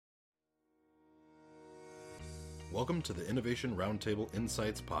Welcome to the Innovation Roundtable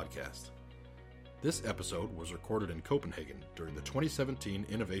Insights podcast. This episode was recorded in Copenhagen during the 2017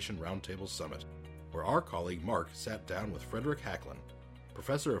 Innovation Roundtable Summit, where our colleague Mark sat down with Fredrik Hägglin,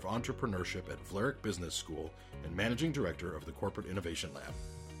 Professor of Entrepreneurship at Vlerick Business School and Managing Director of the Corporate Innovation Lab.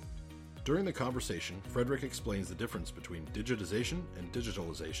 During the conversation, Fredrik explains the difference between digitization and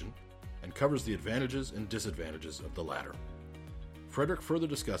digitalization and covers the advantages and disadvantages of the latter. Fredrik further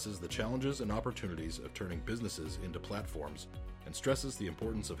discusses the challenges and opportunities of turning businesses into platforms and stresses the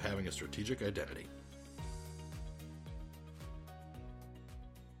importance of having a strategic identity.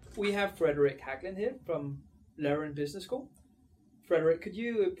 We have Fredrik Hägglin here from Vlerick Business School. Fredrik, could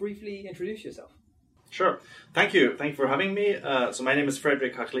you briefly introduce yourself? Sure. Thank you. Thank you for having me. So my name is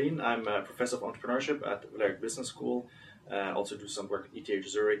Fredrik Hägglin. I'm a professor of entrepreneurship at Vlerick Business School. Also do some work at ETH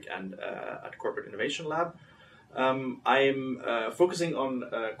Zurich and at Corporate Innovation Lab. I'm focusing on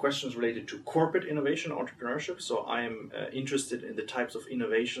questions related to corporate innovation and entrepreneurship. So I'm interested in the types of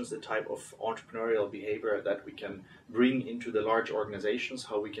innovations, the type of entrepreneurial behavior that we can bring into the large organizations,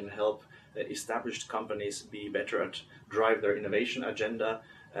 how we can help established companies be better at drive their innovation agenda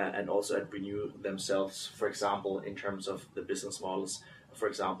and also at renew themselves, for example, in terms of the business models, for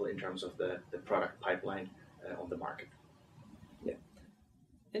example, in terms of the product pipeline on the market. Yeah,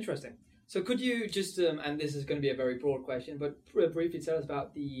 interesting. So could you just, and this is going to be a very broad question, but briefly tell us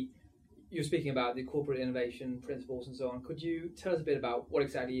about you're speaking about the corporate innovation principles and so on. Could you tell us a bit about what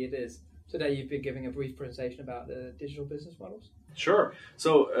exactly it is? Today you've been giving a brief presentation about the digital business models. Sure.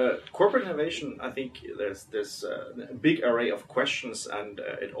 So corporate innovation, I think there's a big array of questions, and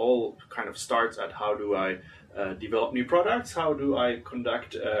it all kind of starts at how do I develop new products? How do I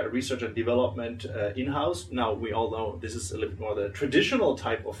conduct research and development in-house? Now, we all know this is a little bit more the traditional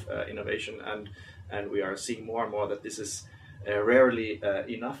type of innovation, and we are seeing more and more that this is rarely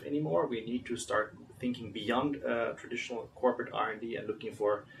enough anymore. We need to start thinking beyond traditional corporate R&D and looking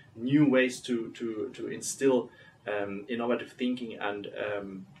for new ways to instill innovative thinking and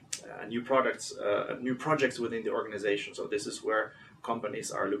new projects within the organization. So this is where companies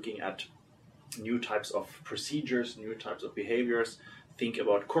are looking at new types of procedures, new types of behaviors, think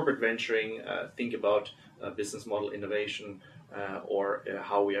about corporate venturing, think about business model innovation, or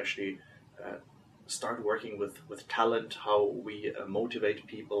how we actually start working with talent, how we motivate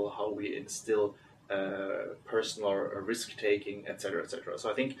people, how we instill personal risk-taking, etc., etc. So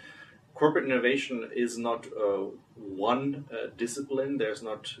I think corporate innovation is not one discipline. There's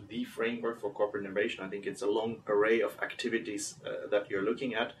not the framework for corporate innovation. I think it's a long array of activities that you're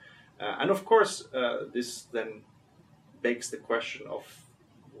looking at. And of course, this then begs the question of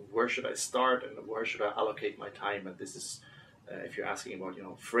where should I start and where should I allocate my time? And this is, if you're asking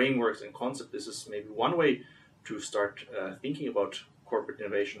about frameworks and concepts, this is maybe one way to start thinking about corporate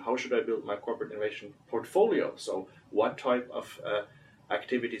innovation. How should I build my corporate innovation portfolio? So what type of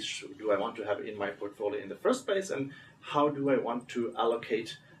activities do I want to have in my portfolio in the first place? And how do I want to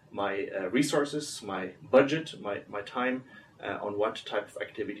allocate my resources, my budget, my time? On what type of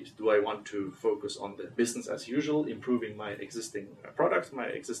activities do I want to focus on the business as usual, improving my existing products, my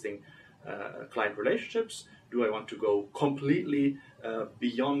existing client relationships? Do I want to go completely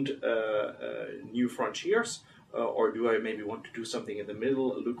beyond new frontiers? Or do I maybe want to do something in the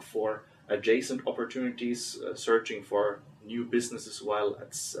middle, look for adjacent opportunities, searching for new businesses while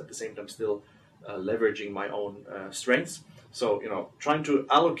at the same time still leveraging my own strengths? So, trying to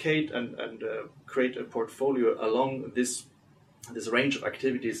allocate and create a portfolio along this range of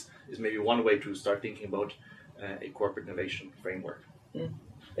activities is maybe one way to start thinking about a corporate innovation framework.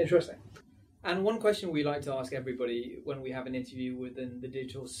 Interesting. And one question we like to ask everybody when we have an interview within the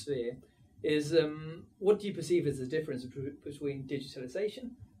digital sphere is, what do you perceive as the difference between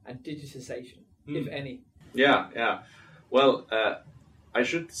digitalization and digitization, if any? Yeah. Well, I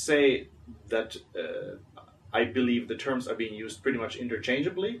should say that I believe the terms are being used pretty much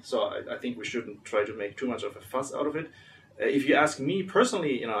interchangeably, so I think we shouldn't try to make too much of a fuss out of it. If you ask me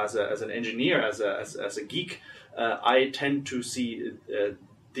personally, as an engineer, as a geek, I tend to see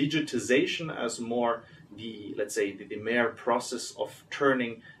digitization as more the mere process of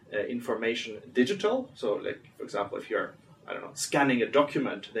turning information digital. So, like, for example, if you're scanning a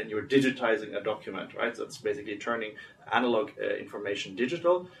document, then you're digitizing a document, right? So it's basically turning analog information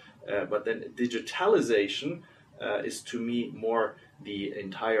digital. But then digitalization is to me more the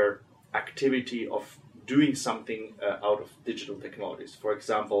entire activity of doing something out of digital technologies. For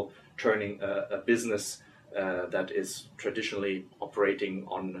example, turning a business that is traditionally operating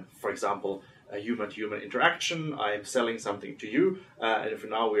on, for example, a human-to-human interaction. I'm selling something to you, and if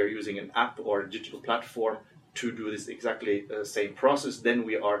now we are using an app or a digital platform to do this exactly same process, then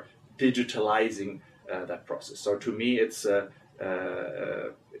we are digitalizing that process. So to me, it's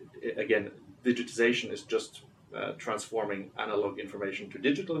again, digitization is just transforming analog information to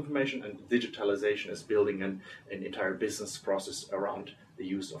digital information, and digitalization is building an entire business process around the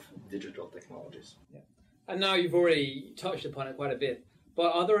use of digital technologies. Yeah. And now you've already touched upon it quite a bit,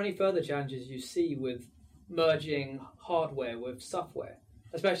 but are there any further challenges you see with merging hardware with software,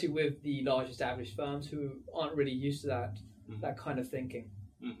 especially with the large established firms who aren't really used to that kind of thinking?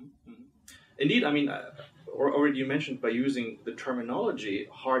 Indeed, I mean, already you mentioned by using the terminology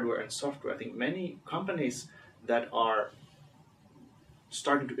hardware and software, I think many companies that are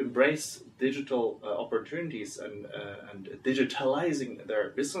starting to embrace digital opportunities and digitalizing their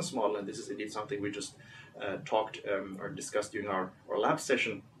business model, and this is indeed something we just talked or discussed during our lab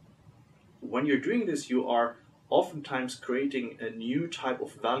session. When you're doing this, you are oftentimes creating a new type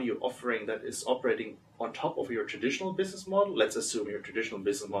of value offering that is operating on top of your traditional business model. Let's assume your traditional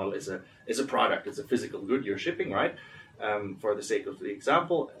business model is a product, it's a physical good you're shipping, right? For the sake of the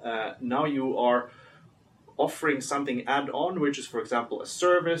example, now you are offering something add-on, which is, for example, a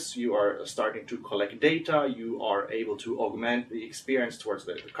service. You are starting to collect data. You are able to augment the experience towards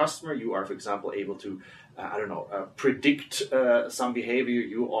the customer. You are, for example, able to, predict some behavior.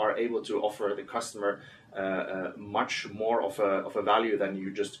 You are able to offer the customer much more of a value than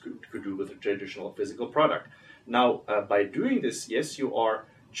you just could do with a traditional physical product. Now, by doing this, yes, you are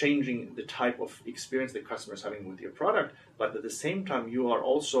changing the type of experience the customer is having with your product, but at the same time, you are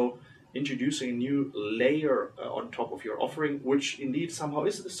also introducing a new layer on top of your offering, which indeed somehow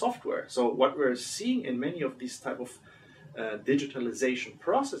is the software. So what we're seeing in many of these type of digitalization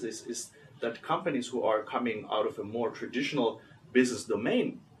processes is that companies who are coming out of a more traditional business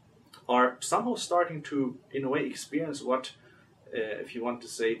domain are somehow starting to, in a way, experience what, if you want to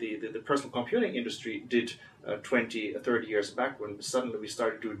say, the personal computing industry did 20, 30 years back, when suddenly we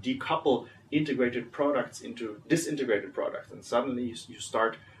started to decouple integrated products into disintegrated products. And suddenly you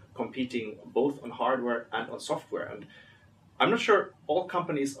start competing both on hardware and on software. And I'm not sure all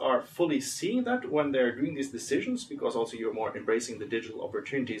companies are fully seeing that when they're doing these decisions, because also you're more embracing the digital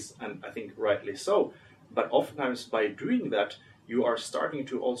opportunities, and I think rightly so. But oftentimes by doing that, you are starting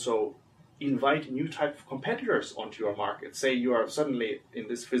to also invite new type of competitors onto your market. Say you are suddenly, in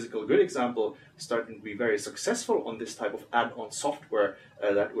this physical good example, starting to be very successful on this type of add-on software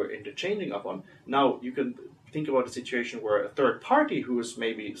that we're interchanging upon. Now you can think about a situation where a third party, who is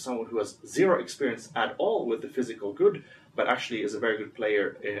maybe someone who has zero experience at all with the physical good, but actually is a very good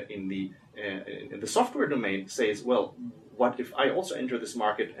player in the software domain, says, well, what if I also enter this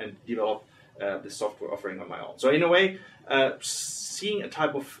market and develop the software offering on my own? So in a way, seeing a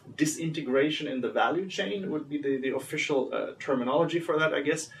type of disintegration in the value chain would be the official terminology for that, I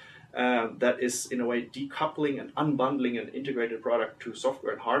guess. That is, in a way, decoupling and unbundling an integrated product to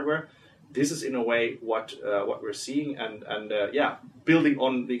software and hardware. This is, in a way, what we're seeing, and building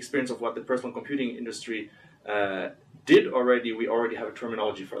on the experience of what the personal computing industry did already. We already have a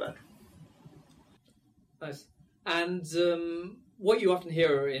terminology for that. Nice. And what you often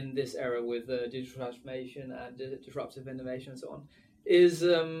hear in this era with digital transformation and disruptive innovation and so on is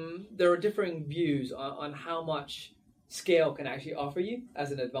there are differing views on how much scale can actually offer you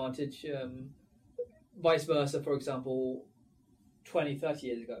as an advantage. Vice versa, for example, 20, 30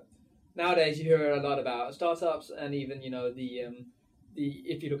 years ago. Nowadays, you hear a lot about startups, and even the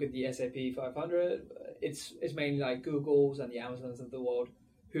if you look at the SAP 500, it's mainly like Googles and the Amazons of the world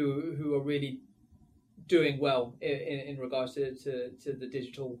who are really doing well in regards to the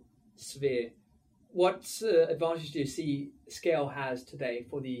digital sphere. What advantage do you see scale has today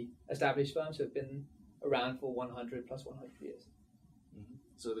for the established firms who have been around for 100 plus 100 years? Mm-hmm.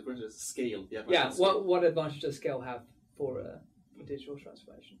 So the question is scale. Yeah. What advantage does scale have for digital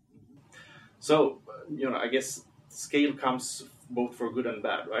transformation? So, I guess scale comes both for good and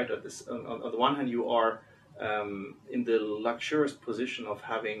bad, right? On the one hand, you are in the luxurious position of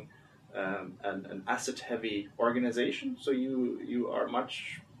having an asset-heavy organization, so you are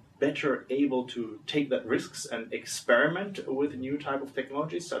much better able to take that risks and experiment with new type of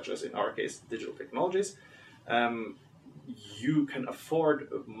technologies, such as in our case, digital technologies. You can afford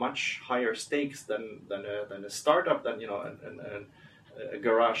much higher stakes than a startup, than a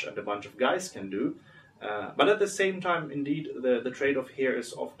garage and a bunch of guys can do. But at the same time, indeed, the trade-off here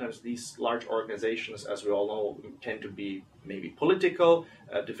is oftentimes these large organizations, as we all know, tend to be maybe political,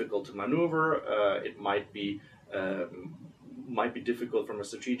 difficult to maneuver. It might be difficult from a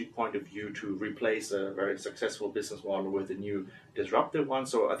strategic point of view to replace a very successful business model with a new disruptive one.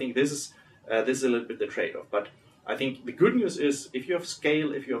 So I think this is a little bit the trade-off. But I think the good news is, if you have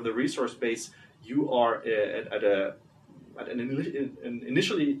scale, if you have the resource base, you are at a at an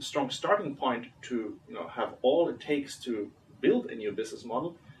initially strong starting point to have all it takes to build a new business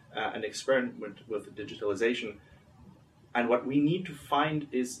model and experiment with digitalization. And what we need to find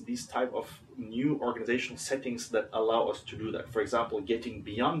is these type of new organizational settings that allow us to do that. For example, getting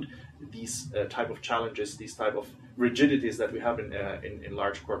beyond these type of challenges, these type of rigidities that we have in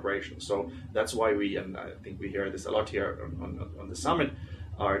large corporations. So that's why we, and I think we hear this a lot here on the summit,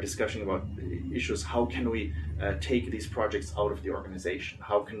 are discussing about issues. How can we take these projects out of the organization?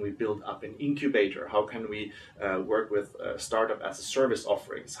 How can we build up an incubator? How can we work with startup as a service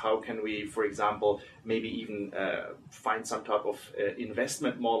offerings? How can we, for example, maybe even find some type of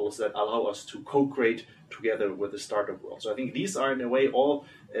investment models that allow us to co-create together with the startup world? So I think these are in a way all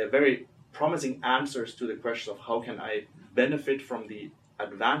very promising answers to the question of how can I benefit from the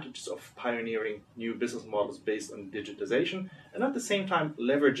advantages of pioneering new business models based on digitization, and at the same time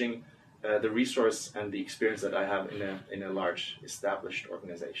leveraging the resource and the experience that I have in a large established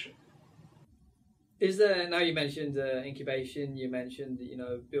organization. Is there, now you mentioned incubation, you mentioned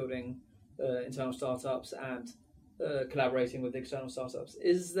building internal startups and collaborating with external startups.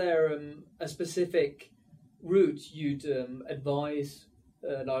 Is there a specific route you'd advise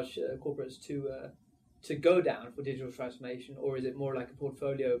large corporates to go down for digital transformation, or is it more like a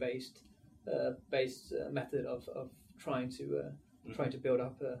portfolio based method of trying to build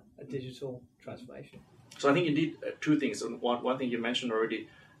up a digital transformation? So I think indeed two things. One thing you mentioned already,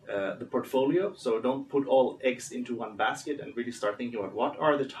 the portfolio. So don't put all eggs into one basket and really start thinking about what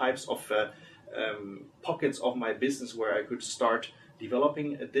are the types of pockets of my business where I could start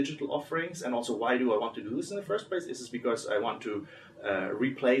developing digital offerings, and also why do I want to do this in the first place? Is this because I want to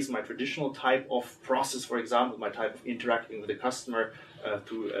replace my traditional type of process, for example, my type of interacting with the customer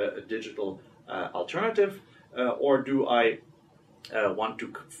through a digital alternative, or do I want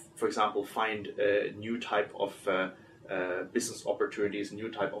to, for example, find a new type of business opportunities, new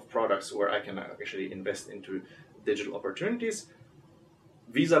type of products where I can actually invest into digital opportunities?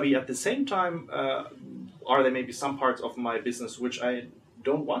 Vis-a-vis, at the same time, are there maybe some parts of my business which I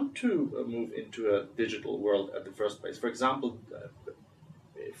don't want to move into a digital world at the first place? For example,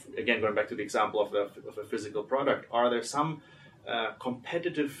 again, going back to the example of a physical product, are there some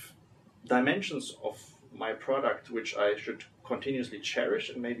competitive dimensions of my product which I should continuously cherish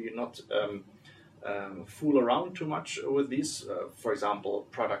and maybe not fool around too much with these? For example,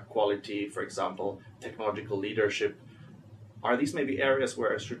 product quality, for example, technological leadership. Are these maybe areas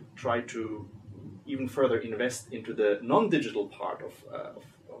where I should try to even further invest into the non-digital part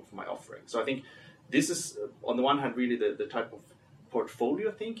of my offering? So I think this is, on the one hand, really the type of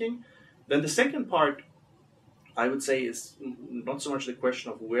portfolio thinking. Then the second part, I would say, is not so much the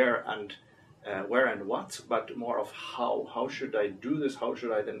question of where and what, but more of how. How should I do this? How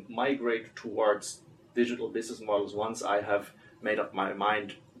should I then migrate towards digital business models once I have made up my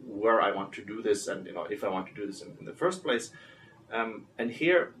mind where I want to do this, and if I want to do this in the first place? And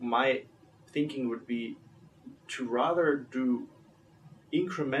here my thinking would be to rather do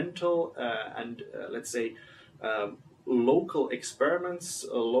incremental and let's say local experiments,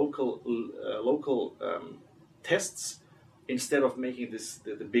 local tests, instead of making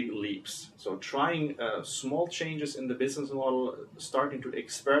the big leaps. So trying small changes in the business model, starting to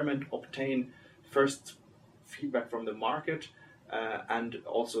experiment, obtain first feedback from the market, and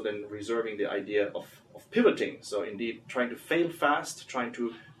also then reserving the idea of pivoting. So indeed trying to fail fast, trying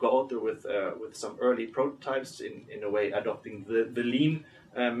to go out there with some early prototypes, in a way adopting the lean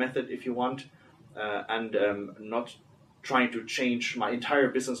method if you want, and not trying to change my entire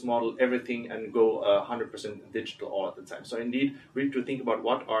business model, everything, and go 100% digital all at the time. So indeed, really to think about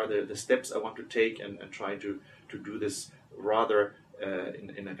what are the steps I want to take, and trying to do this rather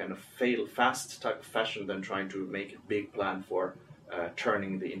in a kind of fail fast type of fashion than trying to make a big plan for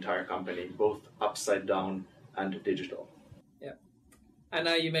turning the entire company both upside down and digital. Yeah. And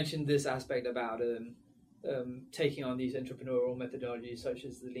now you mentioned this aspect about taking on these entrepreneurial methodologies such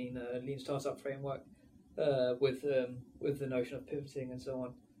as the lean startup framework, with the notion of pivoting and so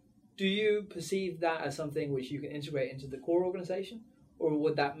on. Do you perceive that as something which you can integrate into the core organization, or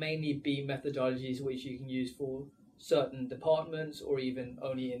would that mainly be methodologies which you can use for certain departments or even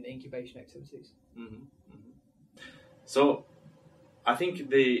only in incubation activities? Mm-hmm. Mm-hmm. So I think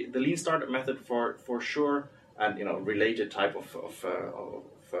the lean startup method for sure, and related type of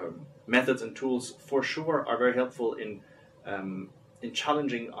methods and tools for sure are very helpful in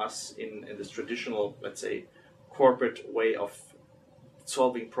challenging us in this traditional, let's say, corporate way of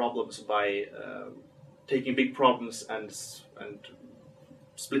solving problems by taking big problems and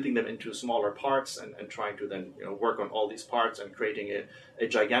splitting them into smaller parts and trying to then work on all these parts and creating a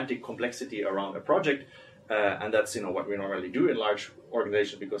gigantic complexity around a project. And that's what we normally do in large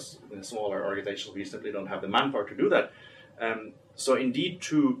organizations, because in smaller organizations we simply don't have the manpower to do that. So indeed,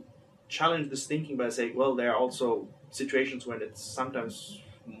 to challenge this thinking by saying, well, there are also situations when it's sometimes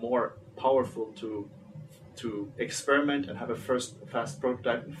more powerful to experiment and have a first fast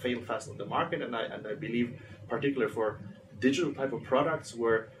prototype and fail fast on the market. And I believe, particularly for digital type of products,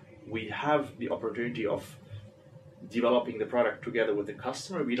 where we have the opportunity of developing the product together with the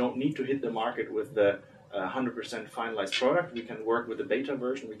customer, we don't need to hit the market with the 100% finalized product. We can work with the beta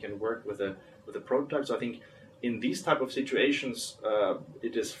version. We can work with a prototype. So I think in these type of situations,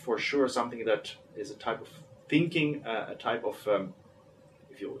 it is for sure something that is a type of thinking, a type of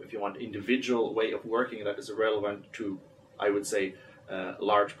if you want, individual way of working that is relevant to, I would say,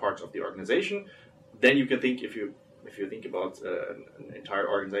 large parts of the organization. Then you can think, if you think about an entire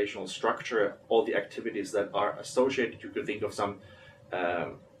organizational structure, all the activities that are associated, you could think of some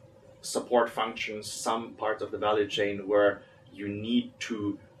support functions, some parts of the value chain where you need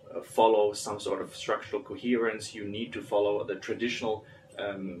to follow some sort of structural coherence. You need to follow the traditional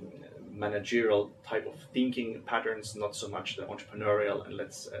managerial type of thinking patterns, not so much the entrepreneurial and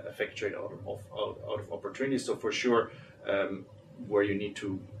let's effectuate out of opportunities. So for sure, where you need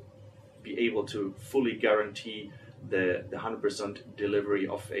to be able to fully guarantee the 100% delivery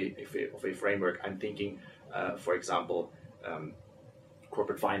of a framework. I'm thinking, for example,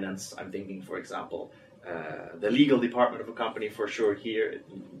 corporate finance. I'm thinking, for example, the legal department of a company. For sure, here it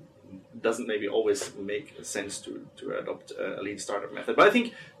doesn't maybe always make sense to adopt a lean startup method. But I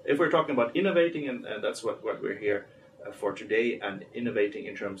think if we're talking about innovating, and that's what we're here for today, and innovating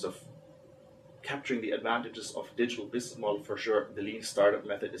in terms of capturing the advantages of digital business model, for sure, the lean startup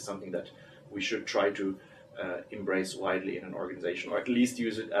method is something that we should try to embrace widely in an organization, or at least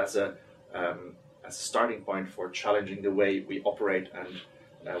use it as a starting point for challenging the way we operate and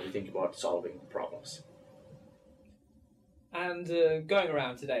we think about solving problems. And going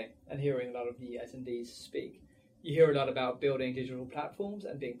around today and hearing a lot of the attendees speak, you hear a lot about building digital platforms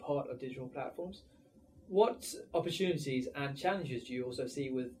and being part of digital platforms. What opportunities and challenges do you also see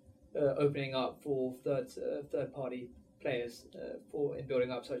with opening up for third-party players in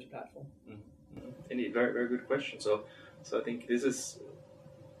building up such a platform? Mm-hmm. Indeed, very, very good question. So I think this is,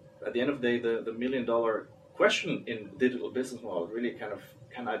 at the end of the day, the $1 million question in digital business model. Really, kind of,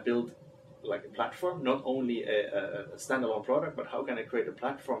 can I build like a platform, not only a standalone product, but how can I create a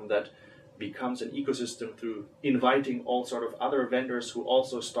platform that becomes an ecosystem through inviting all sort of other vendors who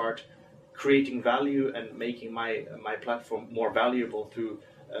also start creating value and making my platform more valuable through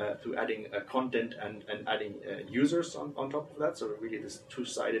adding content and adding users on top of that. So really this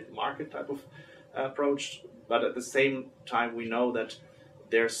two-sided market type of approach. But at the same time, we know that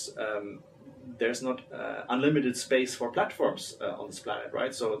there's not unlimited space for platforms on this planet,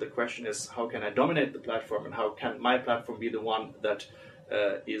 right? So the question is, how can I dominate the platform, and how can my platform be the one that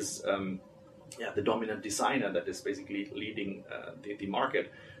is the dominant designer that is basically leading the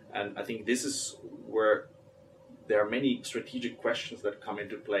market? And I think this is where there are many strategic questions that come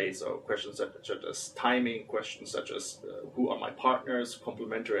into play. So questions such as timing, questions such as who are my partners,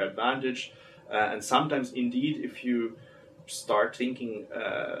 complementary advantage, and sometimes indeed, if you start thinking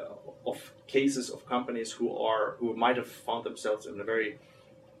of cases of companies who might have found themselves in a very,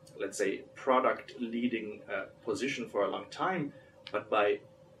 let's say, product leading position for a long time, but by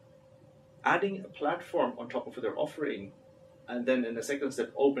adding a platform on top of their offering, and then in the second step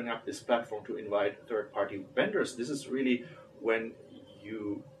opening up this platform to invite third-party vendors, this is really when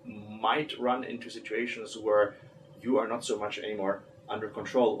you might run into situations where you are not so much anymore under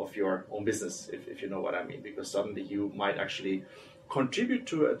control of your own business, if you know what I mean, because suddenly you might actually contribute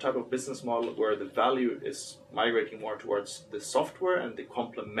to a type of business model where the value is migrating more towards the software and the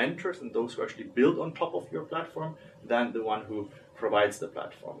complementers and those who actually build on top of your platform than the one who provides the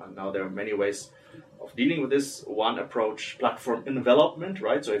platform. And now there are many ways of dealing with this. One approach, platform envelopment,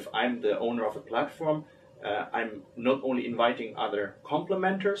 right? So if I'm the owner of a platform, I'm not only inviting other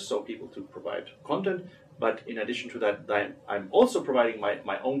complementers, so people to provide content, but in addition to that, I'm also providing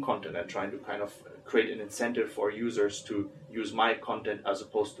my own content and trying to kind of create an incentive for users to use my content as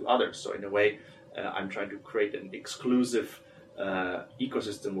opposed to others. So in a way, I'm trying to create an exclusive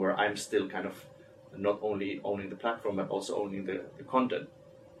ecosystem where I'm still kind of not only owning the platform, but also owning the content.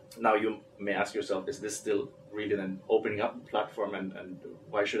 Now you may ask yourself, is this still really then opening up the platform, and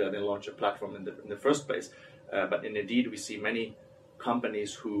why should I then launch a platform in the first place? But indeed, we see many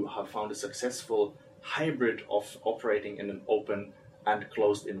companies who have found a successful hybrid of operating in an open and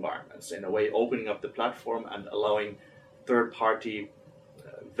closed environment. So in a way, opening up the platform and allowing third-party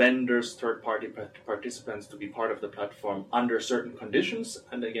vendors, third-party participants to be part of the platform under certain conditions,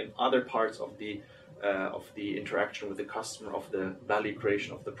 and again, other parts of the of the interaction with the customer, of the value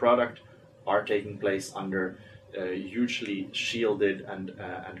creation of the product, are taking place under hugely shielded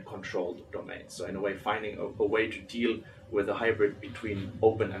and controlled domains. So in a way, finding a way to deal with a hybrid between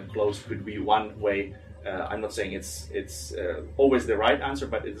open and closed could be one way. I'm not saying it's always the right answer,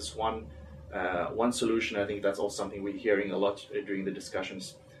 but it is one solution. I think that's also something we're hearing a lot during the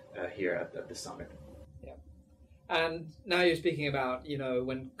discussions here at the summit. Yeah, and now you're speaking about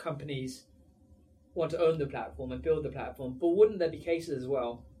when companies want to own the platform and build the platform, but wouldn't there be cases as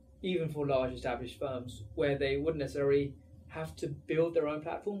well, even for large established firms, where they wouldn't necessarily have to build their own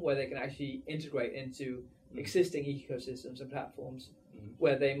platform, where they can actually integrate into existing ecosystems and platforms,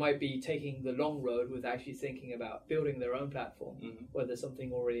 where they might be taking the long road with actually thinking about building their own platform, where there's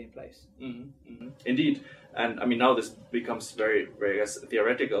something already in place? Indeed. And I mean, now this becomes very, very, I guess,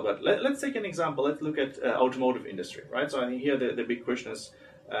 theoretical, but let's take an example. Let's look at automotive industry, right? So I think here the big question is,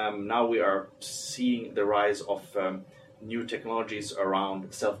 now we are seeing the rise of new technologies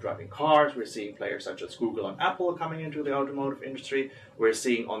around self-driving cars. We're seeing players such as Google and Apple coming into the automotive industry. We're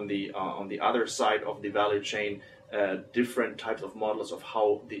seeing on the other side of the value chain different types of models of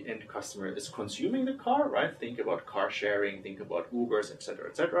how the end customer is consuming the car, right? Think about car sharing, think about Ubers, etc.,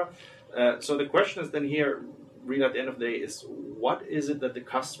 etc. So the question is then here, really at the end of the day, is what is it that the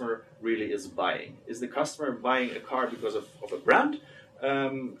customer really is buying? Is the customer buying a car because of a brand?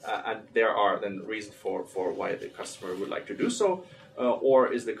 And there are then reasons for why the customer would like to do so,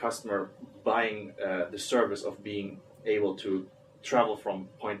 or is the customer buying the service of being able to travel from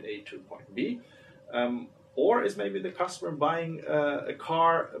point A to point B, or is maybe the customer buying a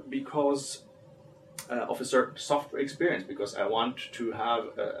car because of a certain software experience, because I want to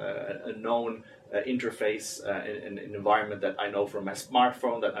have a known interface in an environment that I know from my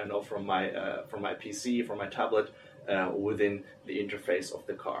smartphone, that I know from my PC, from my tablet, within the interface of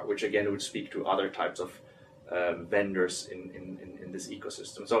the car, which again would speak to other types of vendors in this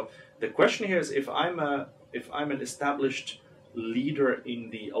ecosystem. So the question here is, if I'm an established leader in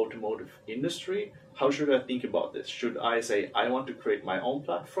the automotive industry, how should I think about this? Should I say I want to create my own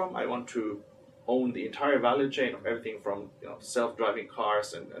platform? I want to own the entire value chain of everything from self-driving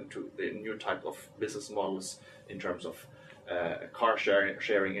cars and to the new type of business models in terms of car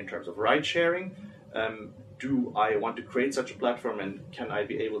sharing, in terms of ride sharing. Do I want to create such a platform, and can I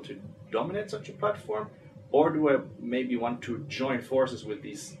be able to dominate such a platform? Or do I maybe want to join forces with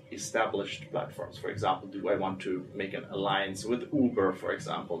these established platforms? For example, do I want to make an alliance with Uber, for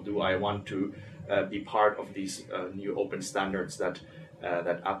example? Do I want to be part of these new open standards that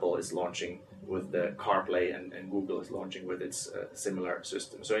Apple is launching with the CarPlay and Google is launching with its similar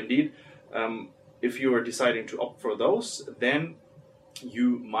system? So indeed, if you are deciding to opt for those, then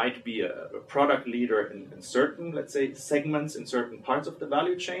you might be a product leader in certain, let's say, segments, in certain parts of the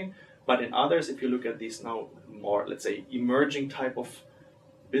value chain. But in others, if you look at these now more, let's say, emerging type of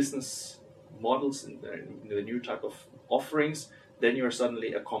business models, in the new type of offerings, then you're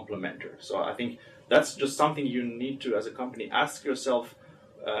suddenly a complementer. So I think that's just something you need to, as a company, ask yourself,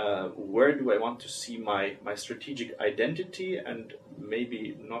 where do I want to see my strategic identity, and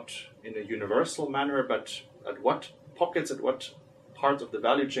maybe not in a universal manner, but at what pockets, at what parts of the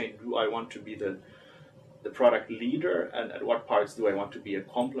value chain do I want to be the product leader, and at what parts do I want to be a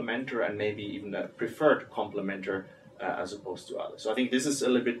complementer, and maybe even a preferred complementer as opposed to others. So I think this is a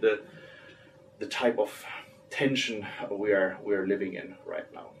little bit the type of tension we are living in right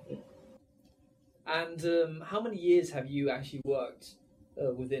now. And how many years have you actually worked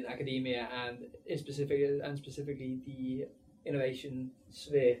within academia and specifically the innovation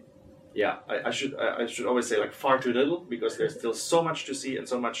sphere? Yeah, I should always say like far too little, because there's still so much to see and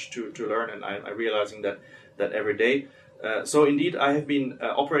so much to learn, and I'm realizing that every day. So indeed, I have been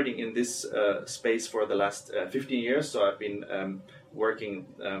operating in this space for the last 15 years. So I've been working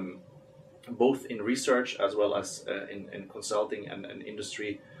both in research as well as in consulting and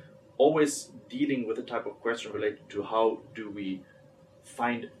industry, always dealing with the type of question related to how do we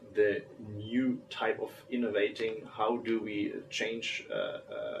find the new type of innovating, how do we change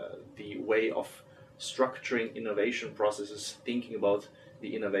the way of structuring innovation processes, thinking about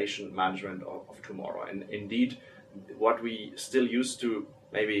the innovation management of tomorrow. And indeed, what we still used to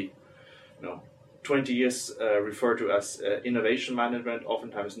maybe 20 years refer to as innovation management,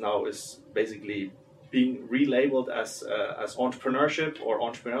 oftentimes now is basically being relabeled as entrepreneurship or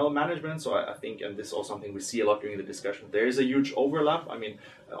entrepreneurial management. So I think, and this is also something we see a lot during the discussion, there is a huge overlap. I mean,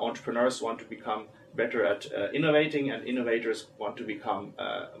 entrepreneurs want to become better at innovating, and innovators want to become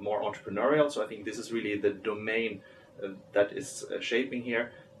more entrepreneurial. So I think this is really the domain that is shaping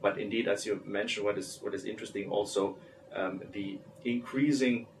here. But indeed, as you mentioned, what is interesting also, the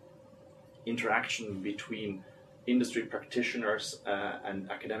increasing interaction between industry practitioners and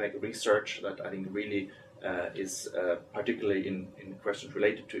academic research that I think really is particularly in questions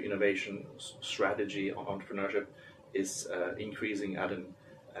related to innovation, strategy, entrepreneurship, is increasing at a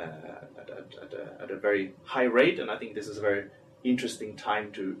very high rate. And I think this is a very interesting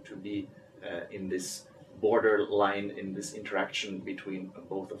time to be in this borderline, in this interaction between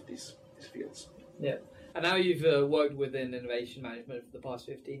both of these fields. Yeah. And now you've worked within innovation management for the past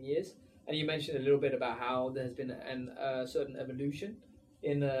 15 years, and you mentioned a little bit about how there has been a certain evolution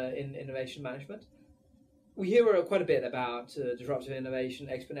in innovation management. We hear quite a bit about disruptive innovation,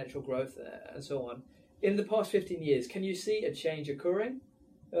 exponential growth, and so on. In the past 15 years, can you see a change occurring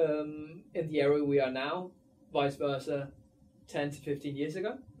in the area we are now, vice versa, 10 to 15 years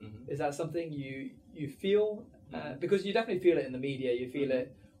ago? Mm-hmm. Is that something you feel? Because you definitely feel it in the media, you feel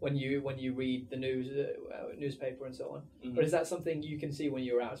it when you read the newspaper and so on. Mm-hmm. But is that something you can see when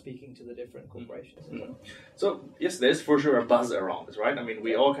you're out speaking to the different corporations? Mm-hmm. So yes, there's for sure a buzz around this, right? I mean,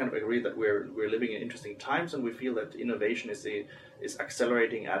 we all kind of agree that we're living in interesting times, and we feel that innovation is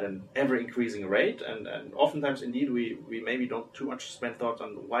accelerating at an ever increasing rate, and oftentimes indeed we maybe don't too much spend thought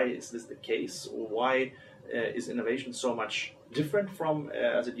on why is this the case, or why is innovation so much different from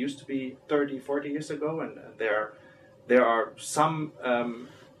as it used to be 30, 40 years ago, and there are some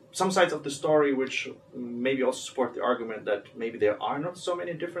sides of the story which maybe also support the argument that maybe there are not so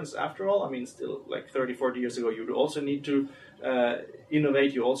many differences after all. I mean, still like 30, 40 years ago, you would also need to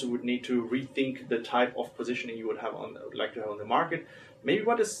innovate. You also would need to rethink the type of positioning you would like to have on the market. Maybe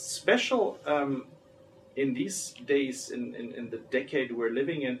what is special in these days, in the decade we're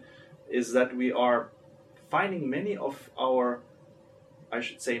living in, is that we are finding many of our, I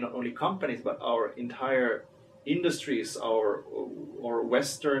should say, not only companies, but our entire industries, our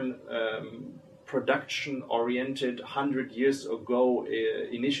Western production-oriented 100 years ago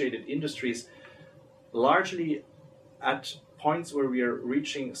initiated industries, largely at points where we are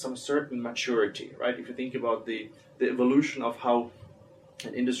reaching some certain maturity, right? If you think about the evolution of how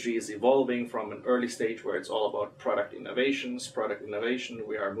an industry is evolving from an early stage where it's all about product innovation,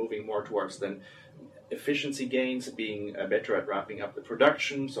 we are moving more towards then efficiency gains, being better at wrapping up the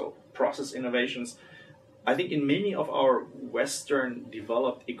production, so process innovations. I think in many of our Western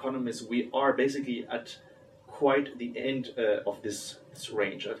developed economies, we are basically at quite the end of this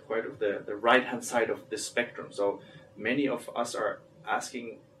range, at quite of the right-hand side of this spectrum. So many of us are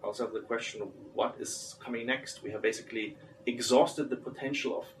asking ourselves the question, what is coming next? We have basically exhausted the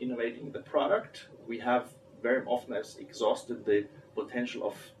potential of innovating the product. We have very often exhausted the potential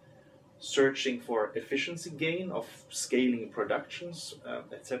of searching for efficiency gain, of scaling productions,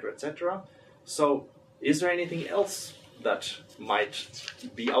 etc., etc. So is there anything else that might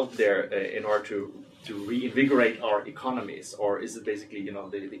be out there in order to reinvigorate our economies, or is it basically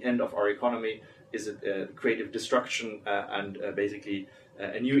the end of our economy? Is it creative destruction and basically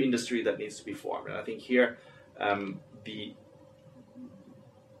a new industry that needs to be formed? And I think here the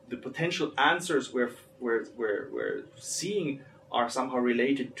potential answers we're seeing are somehow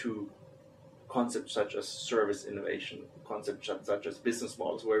related to concepts such as service innovation, concepts such as business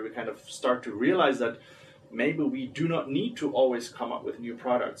models, where we kind of start to realize that maybe we do not need to always come up with new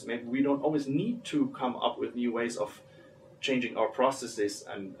products. Maybe we don't always need to come up with new ways of changing our processes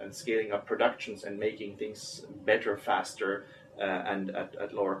and scaling up productions and making things better, faster, and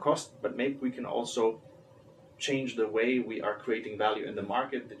at lower cost. But maybe we can also change the way we are creating value in the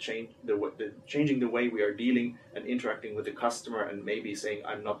market, changing the way we are dealing and interacting with the customer, and maybe saying,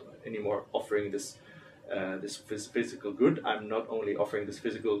 I'm not anymore offering this physical good. I'm not only offering this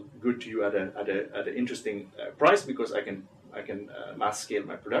physical good to you at an interesting price because I can mass scale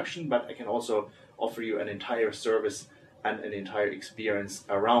my production, but I can also offer you an entire service and an entire experience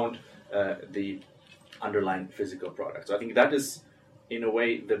around the underlying physical product. So I think that is, in a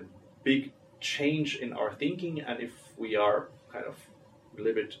way, the big change in our thinking. And if we are kind of a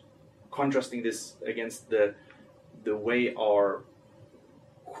little bit contrasting this against the way our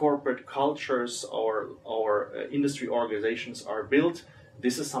corporate cultures or our industry organizations are built,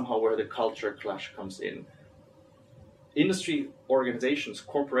 this is somehow where the culture clash comes in. Industry organizations,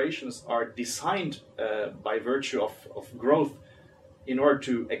 corporations are designed by virtue of growth in order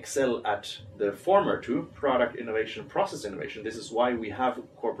to excel at the former two, product innovation, process innovation. This is why we have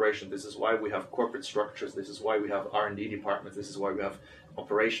corporations, this is why we have corporate structures, this is why we have R&D departments, this is why we have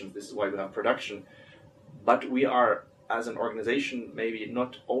operations, this is why we have production. But we are, as an organization, maybe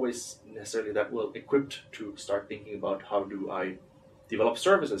not always necessarily that well equipped to start thinking about how do I develop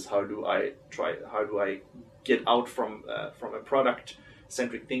services, how do I get out from a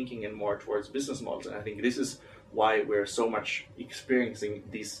product-centric thinking and more towards business models. And I think this is why we're so much experiencing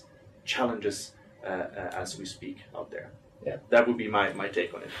these challenges as we speak out there. Yeah. That would be my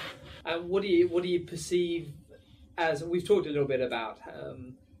take on it. And what do you perceive as, we've talked a little bit about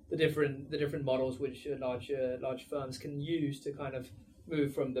the different models which large firms can use to kind of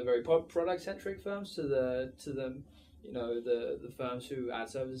move from the very product centric firms to the firms who add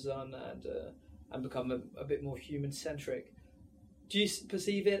services on and become a bit more human centric. Do you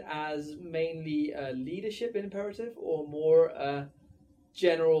perceive it as mainly a leadership imperative, or more a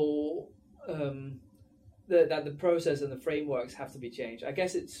general that the process and the frameworks have to be changed? I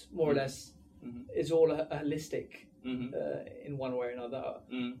guess it's more or less it's all a holistic in one way or another.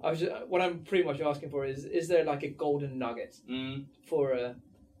 What I'm pretty much asking for is there like a golden nugget for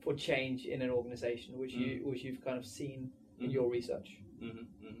change in an organization which you've kind of seen in your research?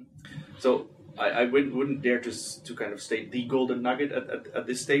 So I wouldn't dare to kind of state the golden nugget at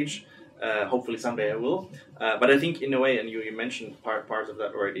this stage. Hopefully someday I will. But I think in a way, and you mentioned parts of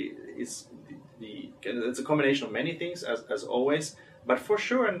that already, is it's a combination of many things as always. But for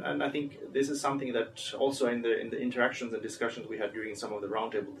sure, and I think this is something that also in the interactions and discussions we had during some of the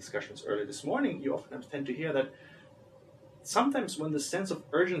roundtable discussions earlier this morning, you often tend to hear that sometimes when the sense of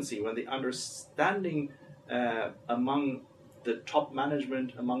urgency, when the understanding among the top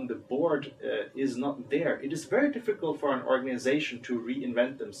management, among the board is not there, it is very difficult for an organization to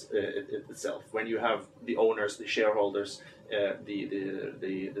reinvent itself when you have the owners, the shareholders,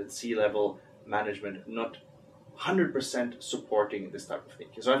 the C-level management not 100% supporting this type of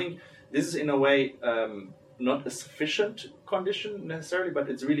thinking. So I think this is in a way not a sufficient condition necessarily, but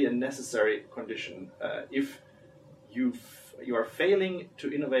it's really a necessary condition. If you are failing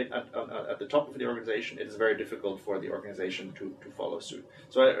to innovate at the top of the organization, it is very difficult for the organization to follow suit.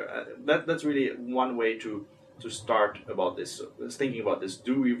 So that's really one way to start about this. So thinking about this,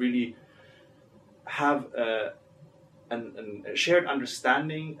 do we really have a shared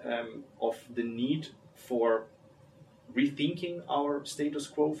understanding of the need for rethinking our status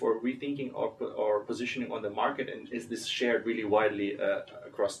quo, for rethinking our positioning on the market, and is this shared really widely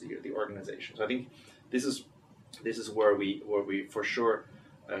across the organization? So I think this is where we for sure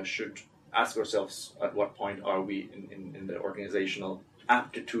should ask ourselves at what point are we in the organizational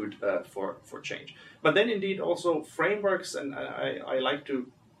aptitude for change. But then indeed also frameworks, and I like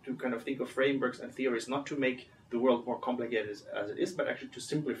to kind of think of frameworks and theories not to make the world more complicated as it is, but actually to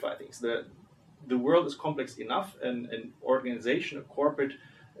simplify things. The world is complex enough, and an organization, a corporate,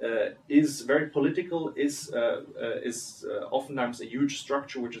 is very political, is oftentimes a huge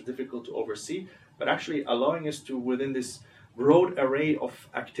structure which is difficult to oversee, but actually allowing us to, within this broad array of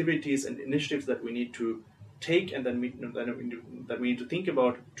activities and initiatives that we need to take and that we need to think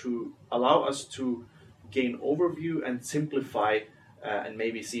about, to allow us to gain overview and simplify and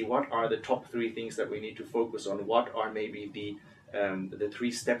maybe see what are the top 3 things that we need to focus on, what are maybe the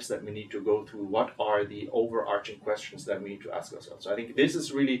 3 steps that we need to go through, what are the overarching questions that we need to ask ourselves. So I think this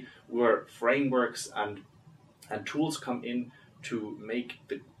is really where frameworks and tools come in to make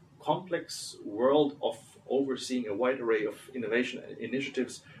the complex world of overseeing a wide array of innovation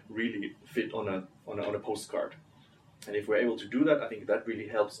initiatives really fit on a postcard. And if we're able to do that, I think that really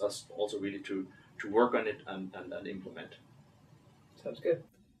helps us also really to work on it and implement. Sounds good.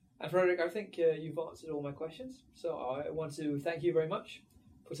 And Fredrik, I think you've answered all my questions. So I want to thank you very much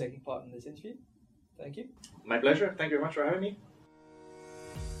for taking part in this interview. Thank you. My pleasure. Thank you very much for having me.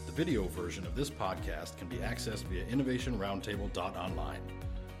 The video version of this podcast can be accessed via innovationroundtable.online.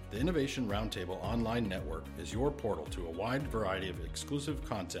 The Innovation Roundtable online network is your portal to a wide variety of exclusive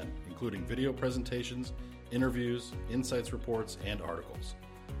content, including video presentations, interviews, insights reports, and articles.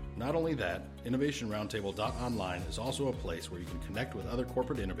 Not only that, innovationroundtable.online is also a place where you can connect with other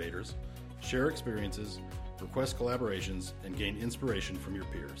corporate innovators, share experiences, request collaborations, and gain inspiration from your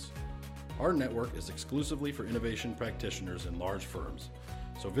peers. Our network is exclusively for innovation practitioners in large firms,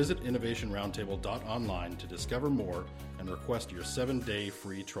 so visit innovationroundtable.online to discover more and request your 7-day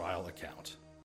free trial account.